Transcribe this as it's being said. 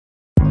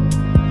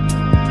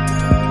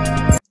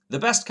The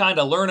best kind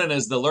of learning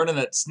is the learning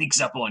that sneaks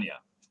up on you.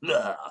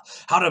 Ugh.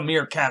 How Do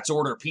Meerkats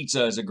Order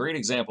Pizza is a great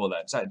example of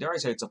that. So, dare I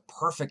say it's a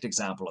perfect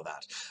example of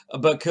that.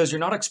 Because you're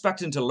not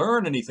expecting to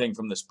learn anything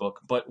from this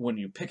book, but when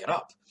you pick it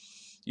up,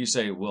 you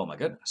say, well, my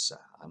goodness,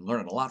 I'm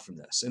learning a lot from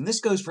this. And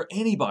this goes for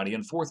anybody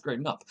in 4th grade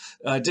and up.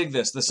 Dig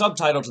this. The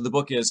subtitle to the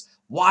book is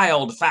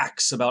Wild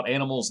Facts About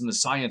Animals and the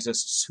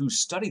Scientists Who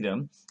Study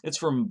Them. It's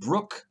from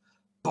Brooke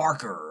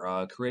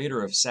Barker,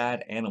 creator of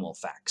Sad Animal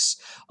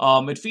Facts.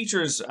 It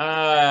features,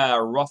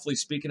 roughly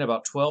speaking,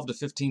 about 12 to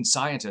 15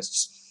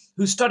 scientists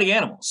who study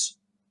animals.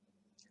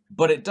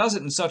 But it does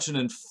it in such an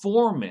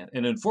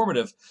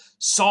informative,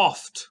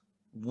 soft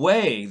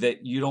way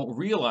that you don't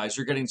realize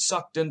you're getting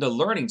sucked into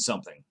learning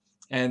something.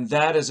 And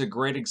that is a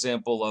great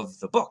example of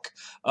the book.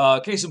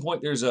 Case in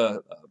point, there's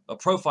a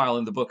profile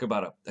in the book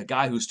about a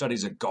guy who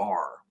studies a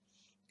gar.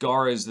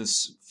 Gar is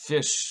this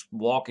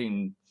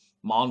fish-walking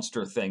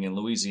monster thing in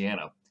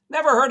Louisiana.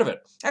 Never heard of it.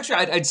 Actually,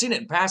 I'd seen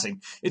it in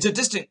passing. It's a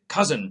distant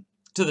cousin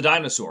to the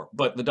dinosaur,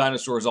 but the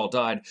dinosaurs all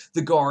died.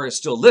 The gar is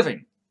still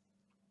living.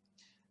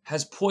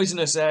 Has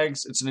poisonous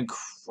eggs. It's an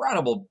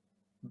incredible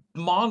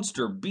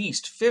monster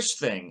beast fish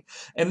thing.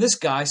 And this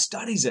guy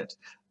studies it.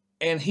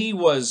 And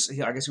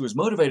I guess he was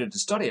motivated to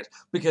study it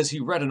because he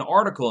read an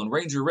article in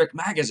Ranger Rick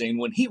magazine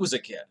when he was a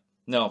kid.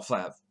 Now,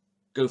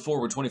 go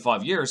forward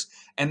 25 years,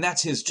 and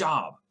that's his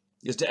job,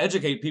 is to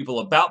educate people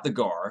about the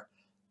gar.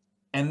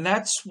 And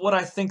that's what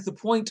I think the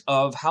point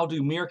of How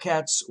Do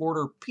Meerkats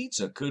Order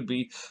Pizza could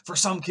be for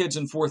some kids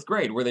in 4th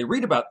grade, where they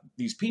read about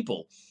these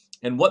people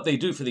and what they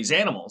do for these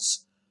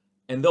animals,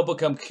 and they'll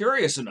become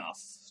curious enough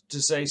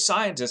to say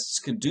scientists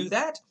can do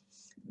that,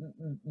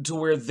 to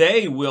where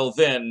they will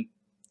then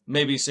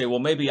maybe say, well,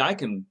 maybe I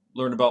can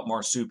learn about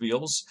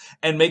marsupials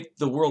and make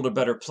the world a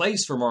better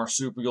place for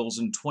marsupials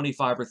in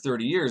 25 or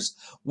 30 years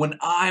when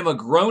I'm a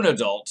grown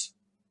adult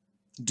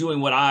doing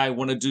what I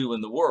want to do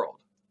in the world.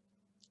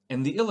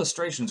 And the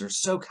illustrations are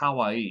so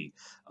kawaii,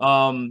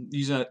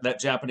 using that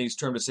Japanese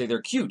term to say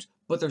they're cute,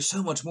 but they're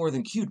so much more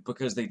than cute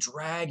because they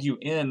drag you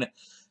in.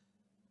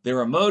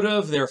 They're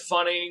emotive, they're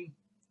funny,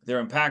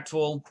 they're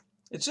impactful.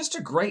 It's just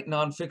a great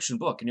nonfiction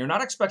book, and you're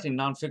not expecting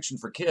nonfiction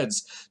for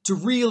kids to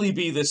really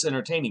be this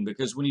entertaining,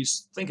 because when you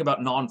think about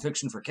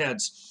nonfiction for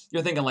kids,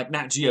 you're thinking like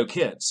Nat Geo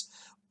Kids,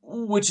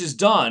 which is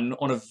done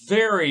on a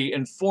very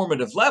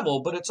informative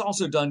level, but it's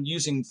also done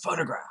using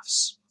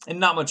photographs and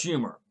not much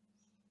humor.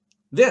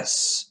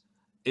 This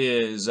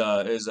is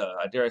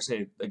dare I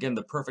say, again,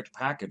 the perfect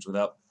package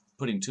without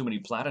putting too many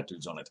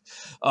platitudes on it.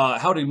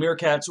 How Do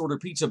Meerkats Order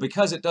Pizza,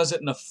 because it does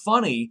it in a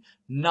funny,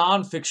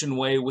 nonfiction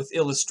way with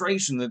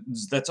illustration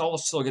that's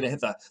also going to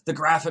hit the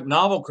graphic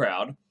novel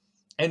crowd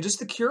and just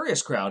the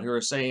curious crowd who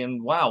are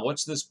saying, wow,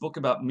 what's this book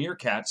about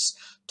meerkats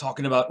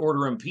talking about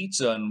ordering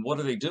pizza and what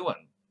are they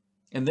doing?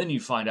 And then you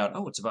find out,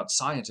 oh, it's about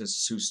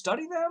scientists who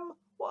study them?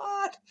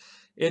 What?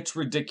 It's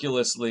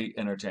ridiculously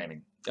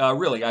entertaining.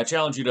 Really, I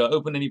challenge you to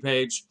open any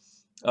page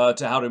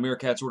to How Do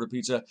Meerkats Order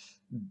Pizza.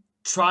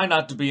 Try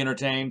not to be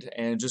entertained,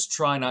 and just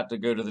try not to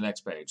go to the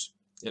next page.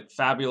 It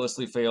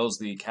fabulously fails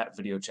the cat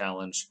video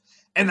challenge,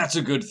 and that's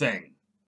a good thing.